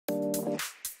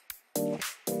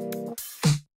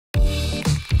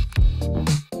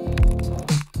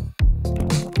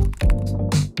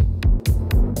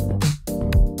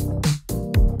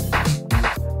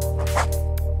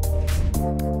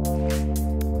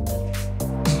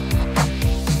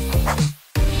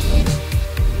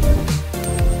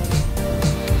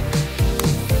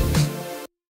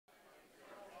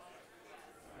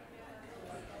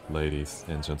Ladies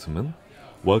and gentlemen,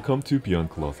 welcome to Beyond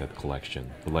Closet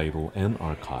Collection, the label and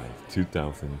archive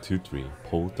 2002-3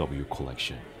 Paul W.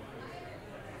 Collection.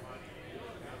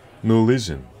 No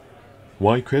reason.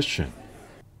 Why question?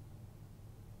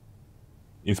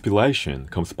 Inspiration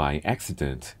comes by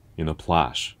accident in a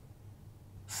flash,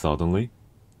 suddenly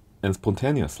and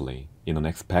spontaneously in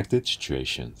unexpected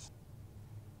situations.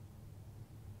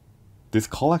 This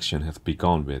collection has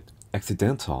begun with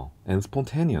accidental and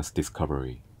spontaneous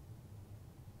discovery.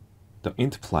 The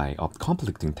interplay of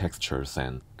conflicting textures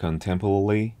and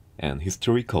contemporary and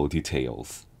historical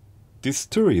details. This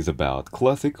story is about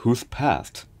classic whose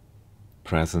past,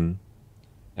 present,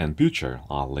 and future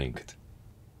are linked.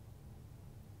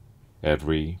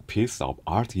 Every piece of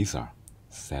art is a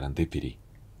serendipity.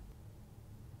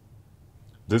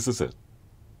 This is it.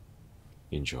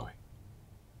 Enjoy.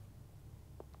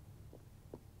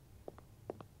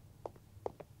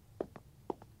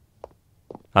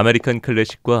 아메리칸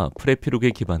클래식과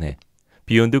프레피룩에 기반해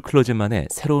비욘드 클로젯만의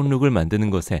새로운 룩을 만드는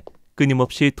것에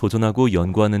끊임없이 도전하고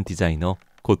연구하는 디자이너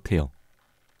고태영.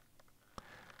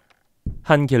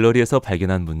 한 갤러리에서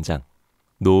발견한 문장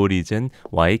No reason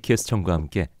why 퀘스천과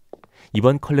함께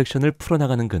이번 컬렉션을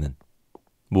풀어나가는 그는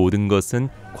모든 것은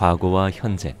과거와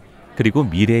현재 그리고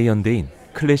미래의 연대인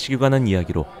클래식에 관한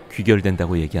이야기로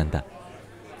귀결된다고 얘기한다.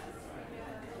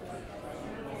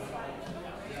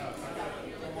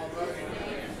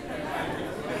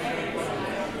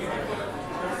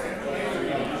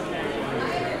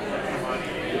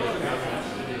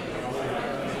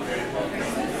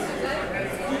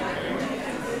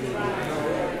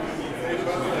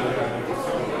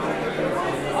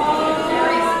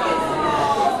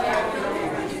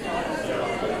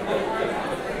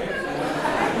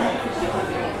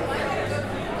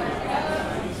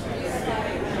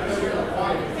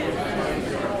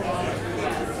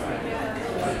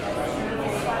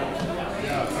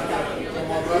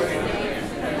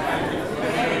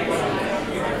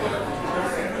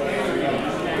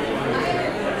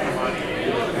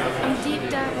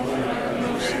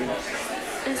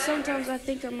 Sometimes I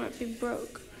think I might be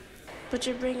broke, but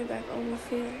you're bringing back all my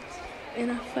feelings,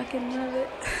 and I fucking love it.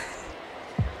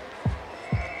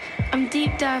 I'm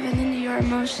deep diving into your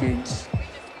emotions.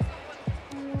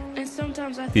 And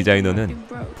sometimes I think 디자이너는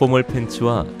포멀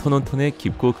팬츠와 톤온톤의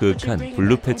깊고 그윽한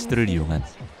블루 패치들을 이용한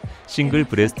싱글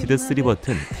브레스티드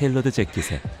 3버튼 테일러드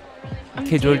재킷에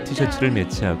캐주얼 티셔츠를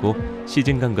매치하고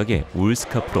시즌 감각의 울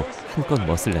스카프로 한껏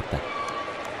멋을 냈다.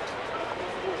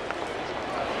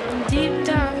 I'm deep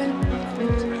diving.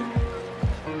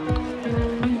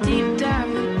 I'm deep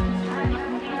diving.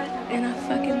 And I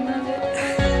fucking love it.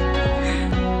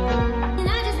 And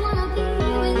I just wanna be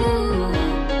with you.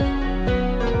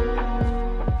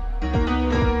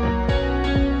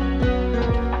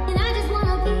 And I just wanna be with you. And I just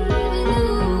wanna be with you.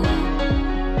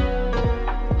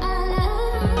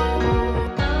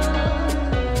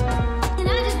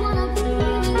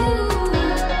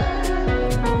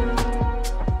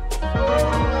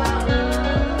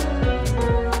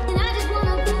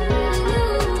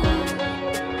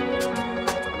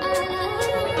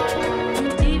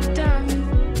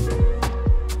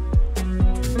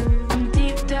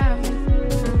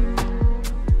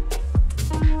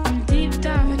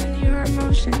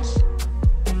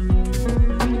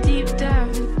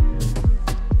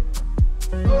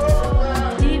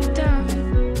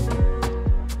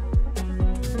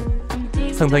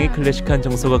 상당히 클래식한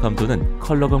정서가 감도는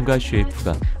컬러감과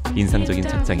쉐이프가 인상적인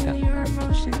착장이다.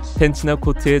 팬츠나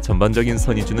코트의 전반적인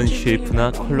선이 주는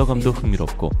쉐이프나 컬러감도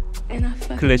흥미롭고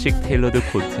클래식 테일러드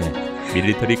코트에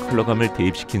밀리터리 컬러감을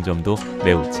대입시킨 점도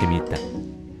매우 재미있다.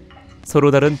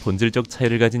 서로 다른 본질적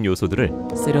차이를 가진 요소들을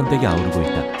세련되게 아우르고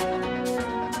있다.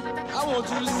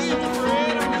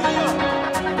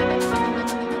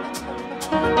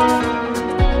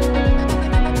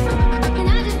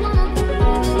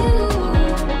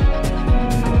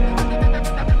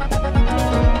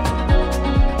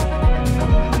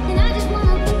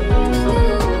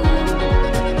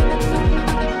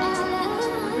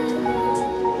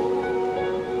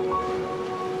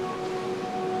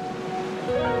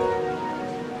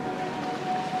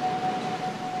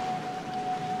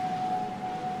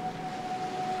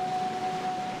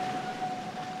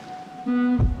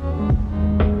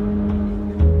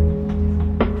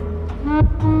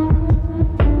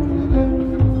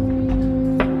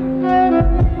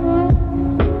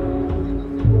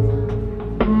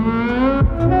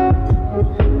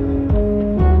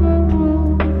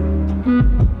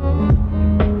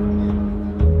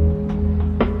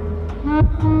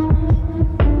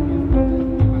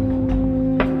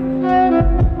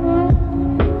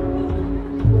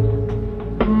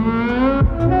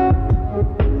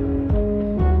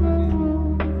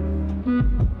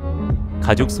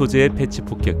 가죽 소재의 패치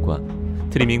포켓과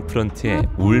트리밍 프런트의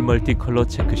울 멀티컬러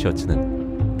체크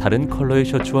셔츠는 다른 컬러의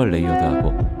셔츠와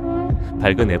레이어드하고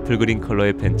밝은 애플그린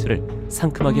컬러의 팬츠를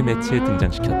상큼하게 매치해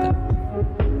등장시켰다.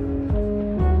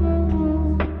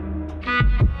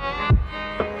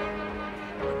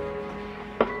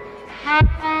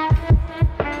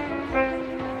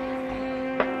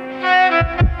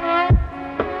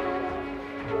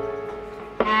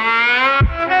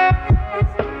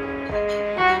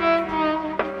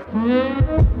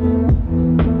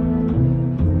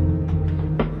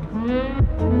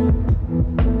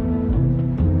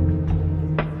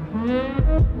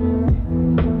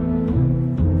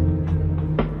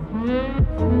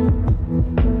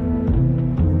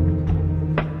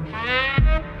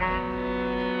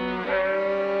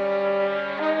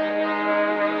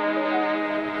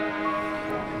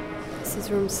 This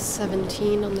is room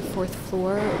 17 on the fourth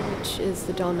floor, which is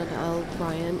the Donald L.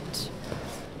 Bryant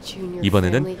Jr.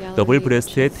 이번에는 더블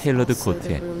브레스트의 테일러드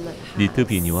코트에 니트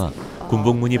비니와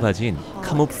군복 무늬 바지인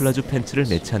카모플라주 팬츠를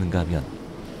매치하는가 하면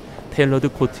테일러드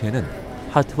코트에는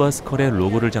하트와 스컬의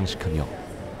로고를 장식하며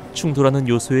충돌하는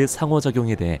요소의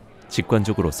상호작용에 대해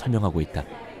직관적으로 설명하고 있다.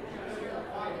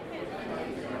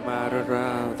 말을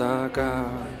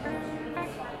하다가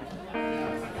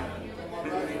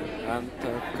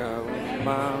안타까운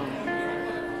마음에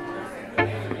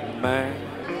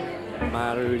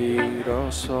말을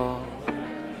잃어서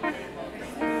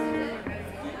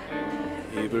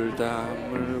입을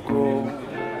다물고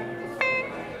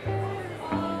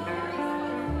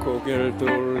고개를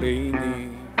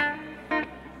돌리니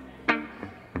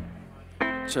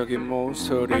저기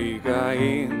모서리가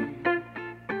인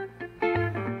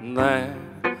내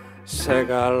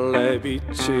세갈래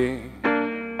빛이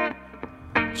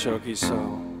저기서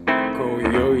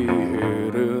고요히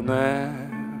흐르네.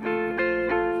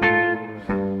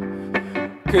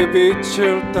 그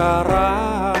빛을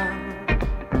따라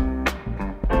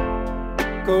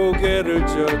고개를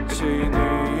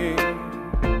젖히니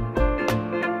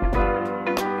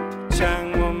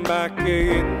창문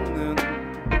밖에 있는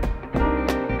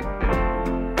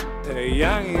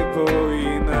태양이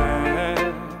보이네.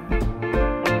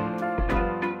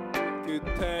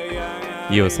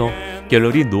 이어서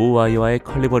갤러리 노와이와의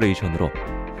컬래버레이션으로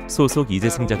소속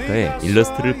이재승 작가의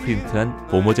일러스트를 프린트한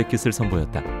보모 재킷을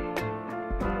선보였다.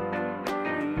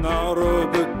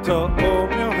 너로부터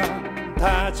오묘한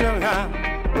다정한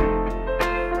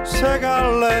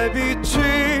세갈래 빛이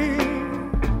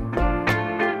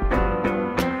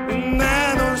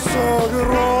내 눈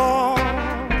속으로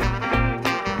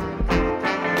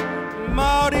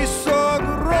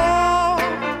머릿속으로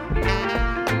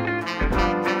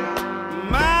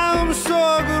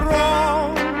마음속으로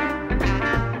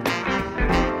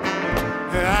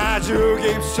아주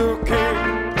깊숙이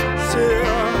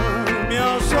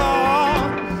스며서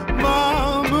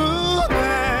머무네.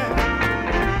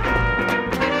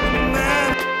 내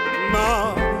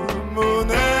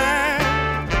머무네.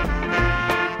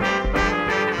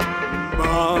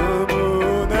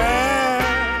 머무네.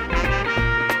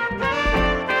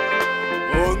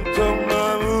 온통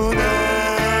머무네.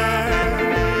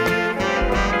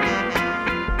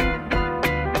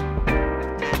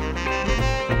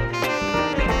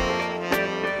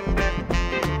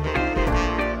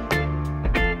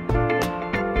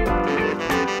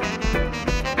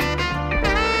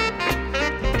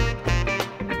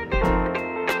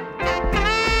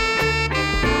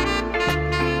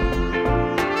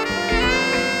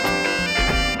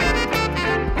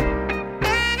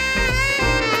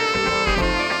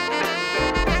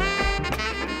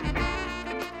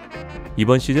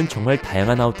 이번 시즌 정말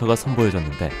다양한 아우터가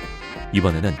선보여졌는데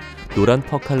이번에는 노란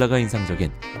퍼 컬러가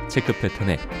인상적인 체크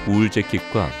패턴의 우울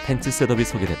재킷과 팬츠 셋업이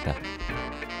소개됐다.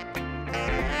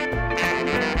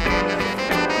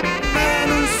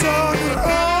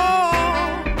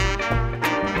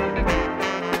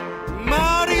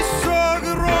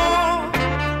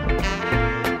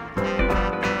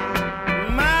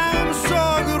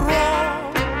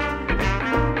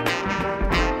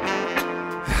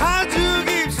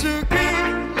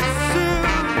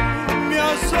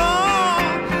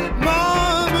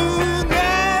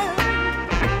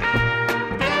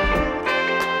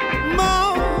 머무네.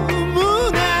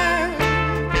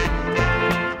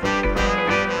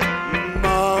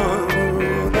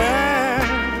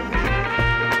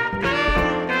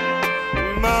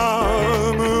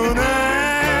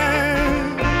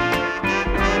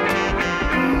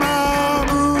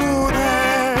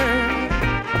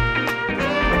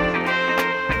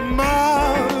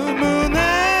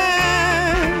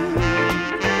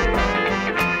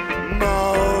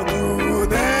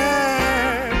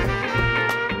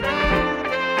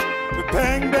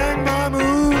 뱅뱅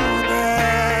마무네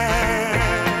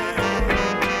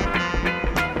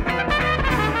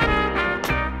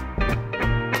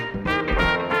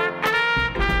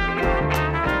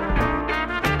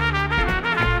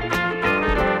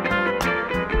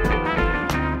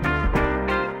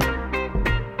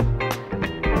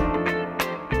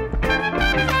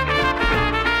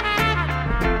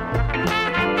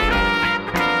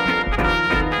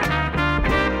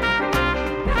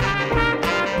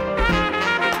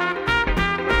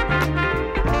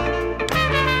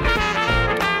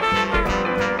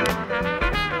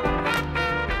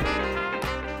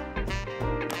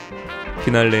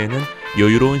피날레에는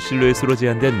여유로운 실루엣으로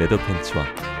제안된 레더 팬츠와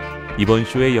이번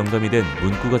쇼에 영감이 된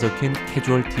문구가 적힌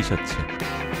캐주얼 티셔츠,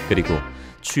 그리고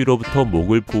추위로부터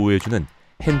목을 보호해주는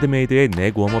핸드메이드의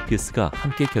넥 워머 피스가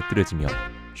함께 곁들여지며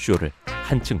쇼를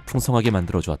한층 풍성하게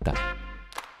만들어주었다.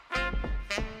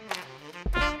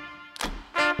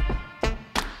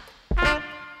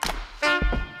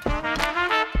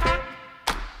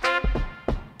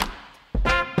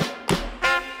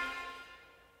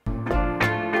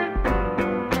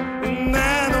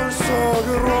 내 눈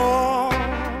속으로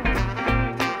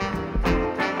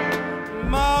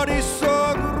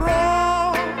머릿속으로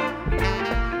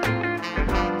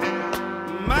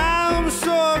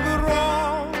마음속으로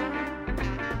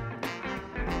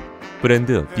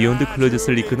브랜드 비욘드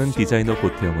클로젯을 이끄는 디자이너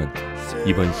고태영은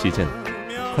이번 시즌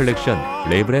컬렉션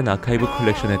레이블 앤 아카이브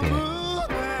컬렉션에 대해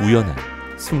우연한,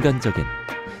 순간적인,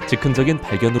 즉흥적인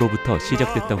발견으로부터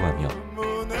시작됐다고 하며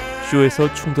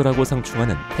쇼에서 충돌하고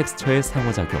상충하는 텍스처의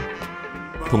상호작용,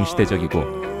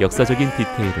 동시대적이고 역사적인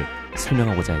디테일을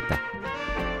설명하고자 했다.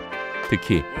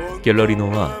 특히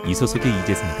갤러리노와 이소속의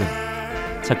이재승 등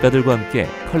작가들과 함께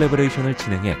컬래버레이션을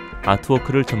진행해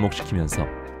아트워크를 접목시키면서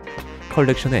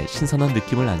컬렉션에 신선한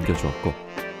느낌을 안겨주었고,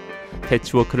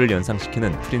 패치워크를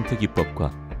연상시키는 프린트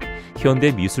기법과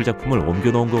현대 미술작품을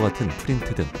옮겨놓은 것 같은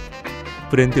프린트 등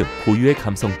브랜드 고유의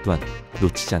감성 또한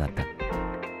놓치지 않았다.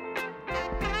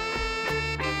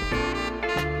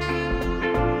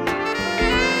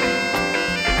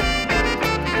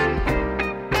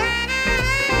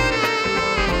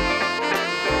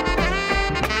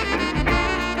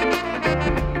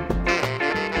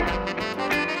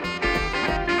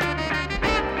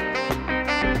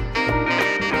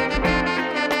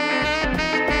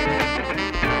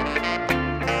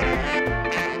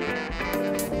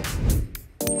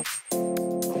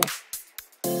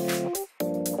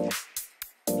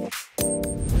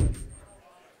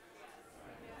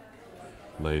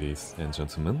 Ladies and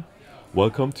gentlemen,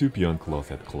 welcome to Beyond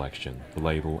Closet Collection, the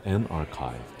label and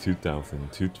archive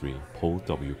 2002-3 Paul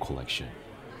W collection.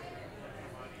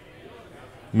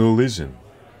 No reason.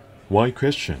 Why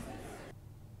question?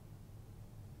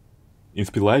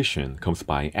 Inspiration comes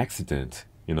by accident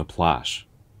in a flash,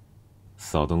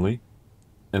 suddenly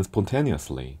and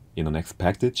spontaneously in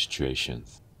unexpected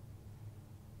situations.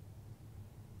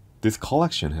 This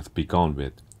collection has begun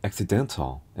with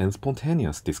accidental and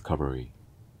spontaneous discovery.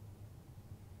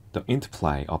 The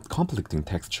interplay of conflicting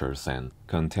textures and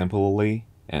contemporary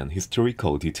and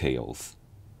historical details.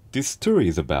 This story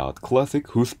is about classic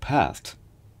whose past,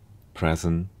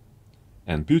 present,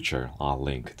 and future are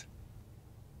linked.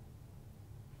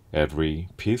 Every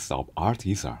piece of art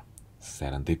is a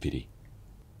serendipity.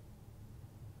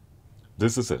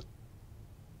 This is it.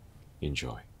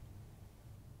 Enjoy.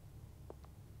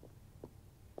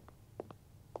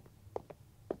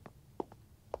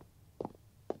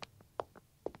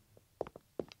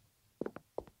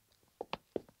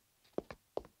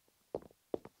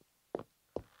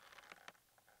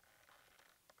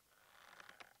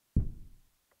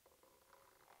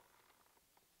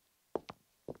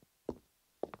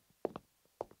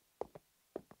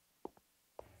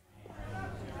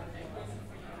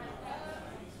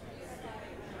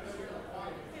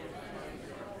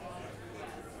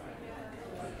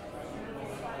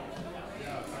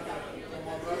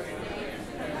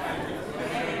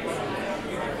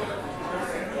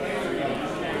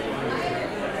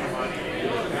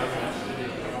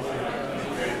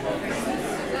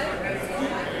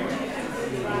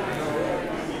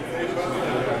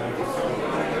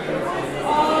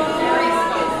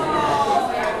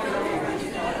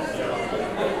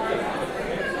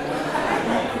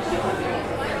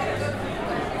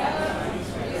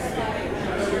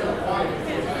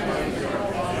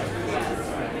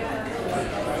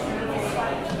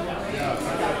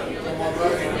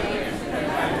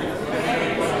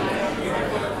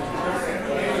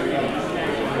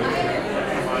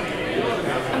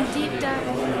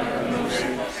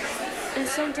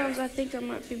 Sometimes I think I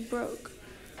might be broke,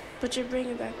 but you're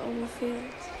bringing back all my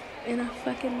feelings, and I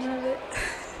fucking love it.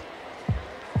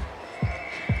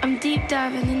 I'm deep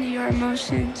diving into your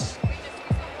emotions,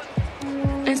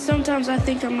 and sometimes I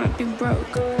think I might be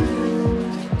broke,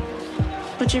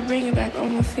 but you're bringing back all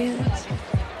my feelings,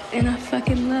 and I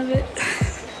fucking love it.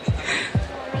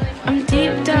 I'm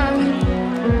deep diving.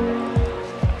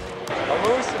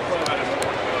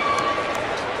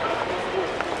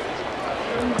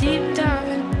 I'm deep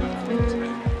diving.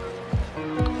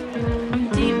 I'm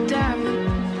deep diving,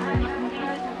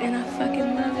 and I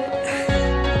fucking love it.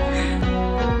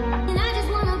 And I just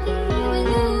wanna be with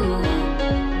you.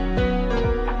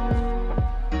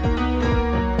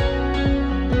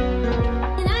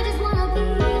 And I just wanna be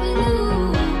with you.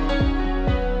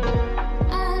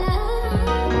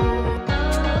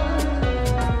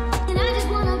 And I just wanna be with you. And I just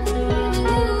wanna be with you.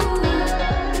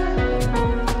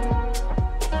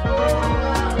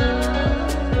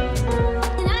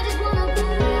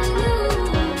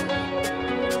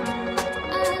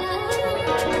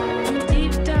 I'm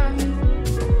deep diving.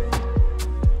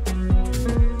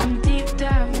 I'm deep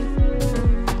diving.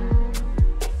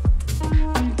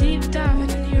 I'm deep diving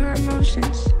into your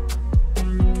emotions.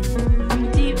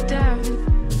 I'm deep diving.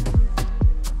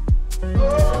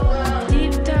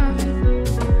 Deep diving.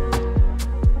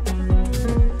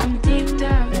 I'm deep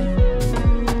diving.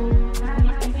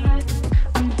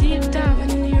 I'm deep diving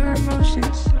into your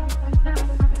emotions.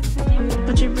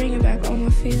 But you're bringing back all my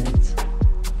feelings,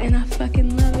 and I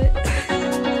fucking love it.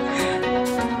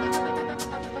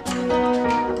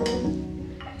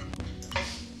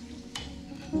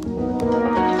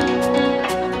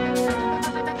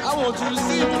 I want you to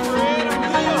see me, Fred. I'm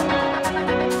here.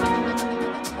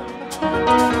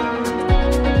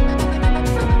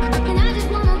 And I just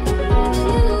wanna be with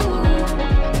you.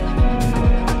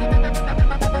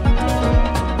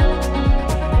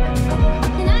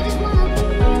 And I just wanna be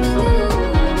with you.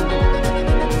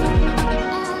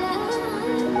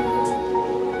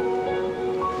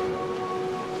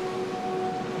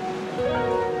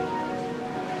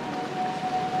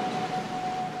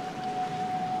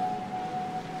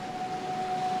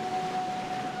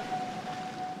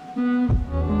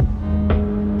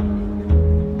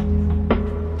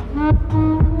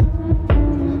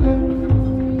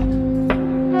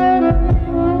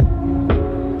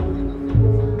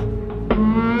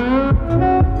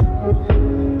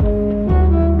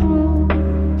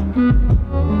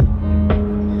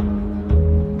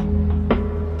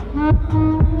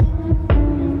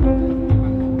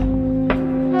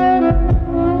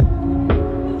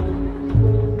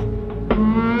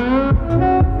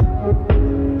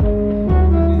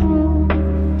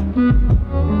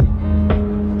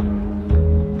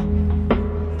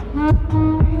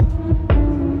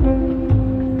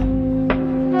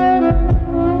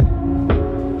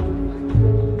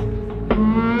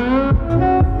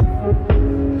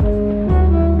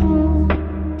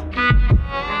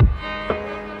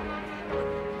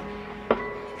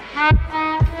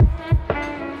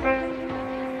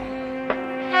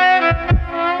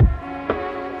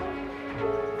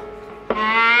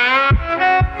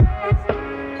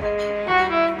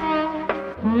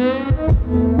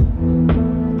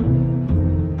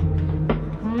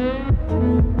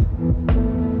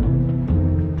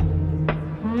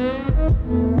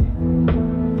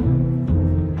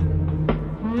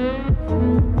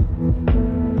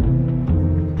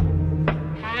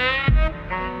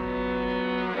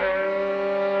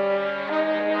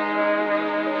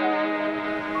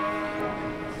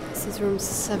 This is room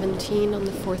 17 on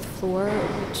the 4th floor,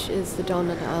 which is the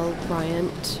Donald L.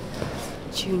 Bryant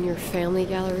Junior Family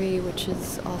Gallery, which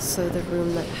is also the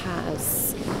room that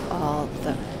has all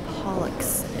the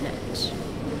Pollocks in it.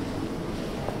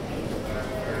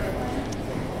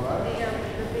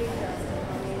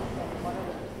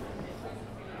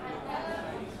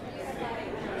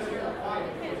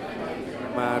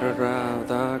 말을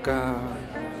하다가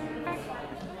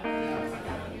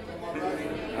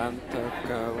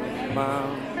안타까운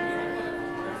마음에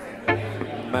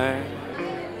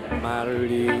말을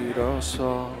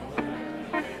잃어서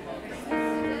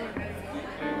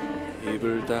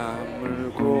입을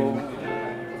다물고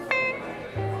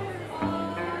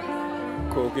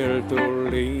고개를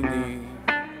돌리니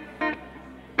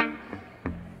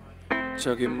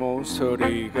저기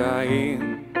모서리가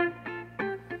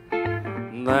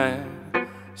내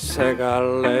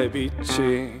새갈래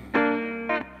빛이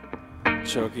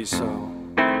저기서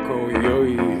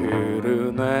고요히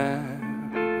흐르네.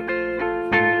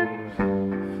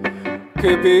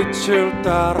 그 빛을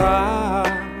따라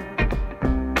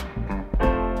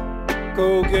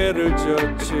고개를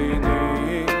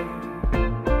젖히니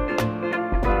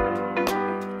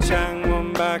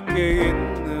창문 밖에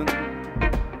있는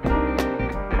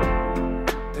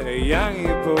태양이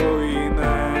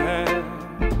보이네.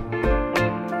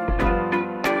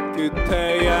 그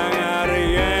태양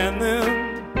아래에는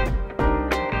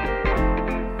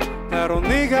바로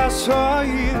네가 서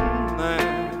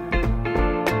있네.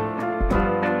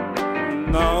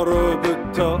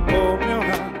 너로부터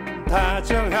오묘한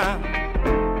다정한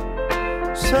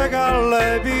세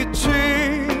갈래 빛이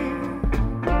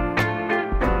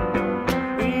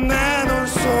내 눈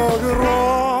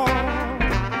속으로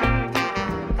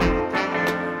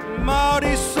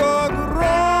머릿속으로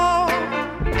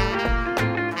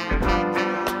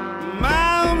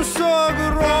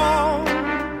마음속으로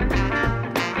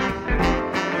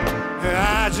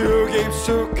아주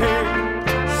깊숙이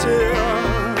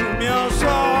스며서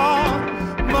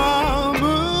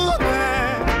머무네.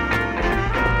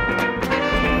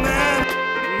 내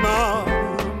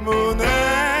머무네.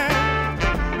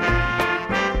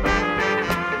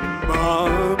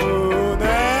 머무네.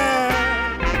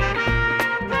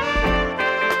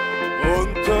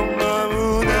 온통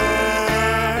머무네.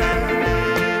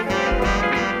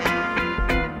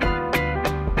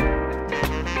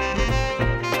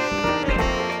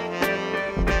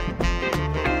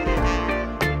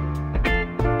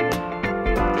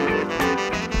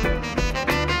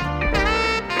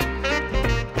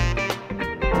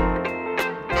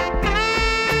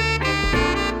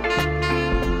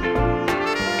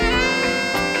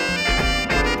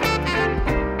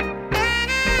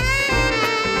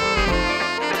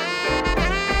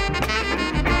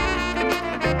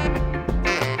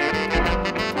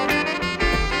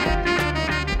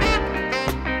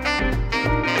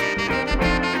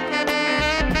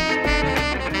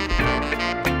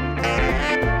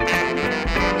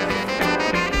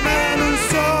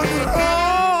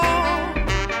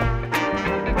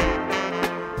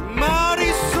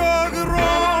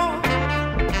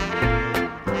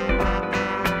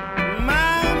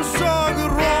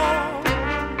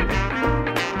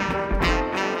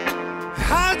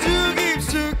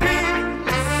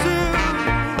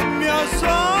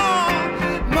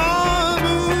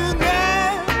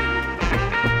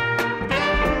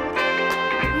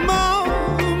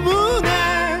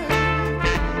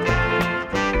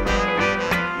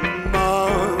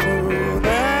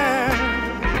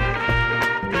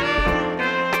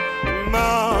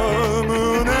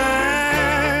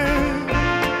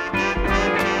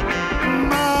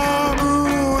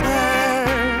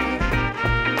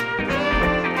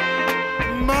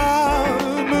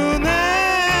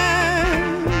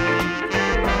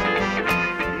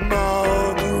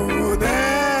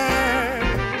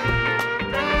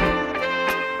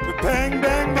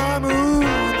 뱅뱅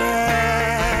마무네.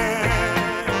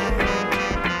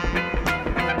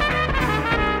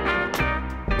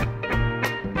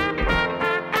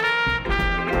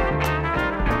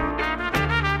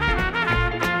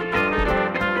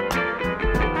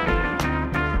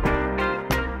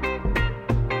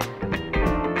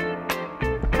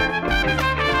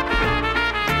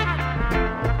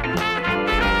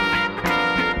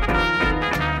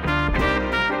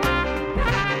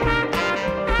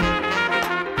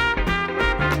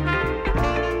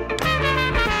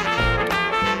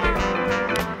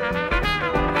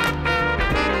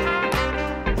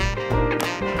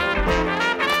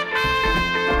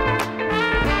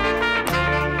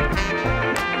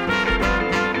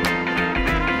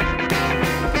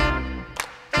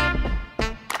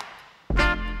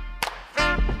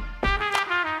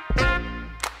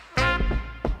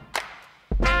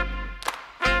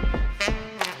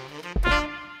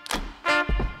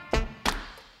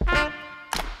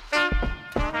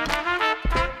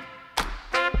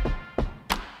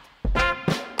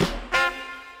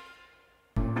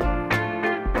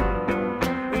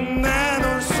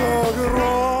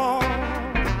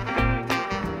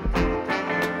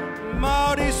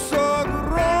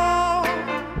 머릿속으로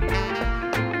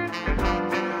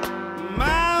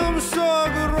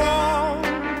마음속으로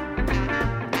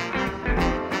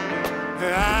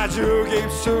아주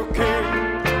깊숙이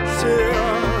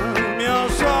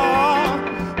스며서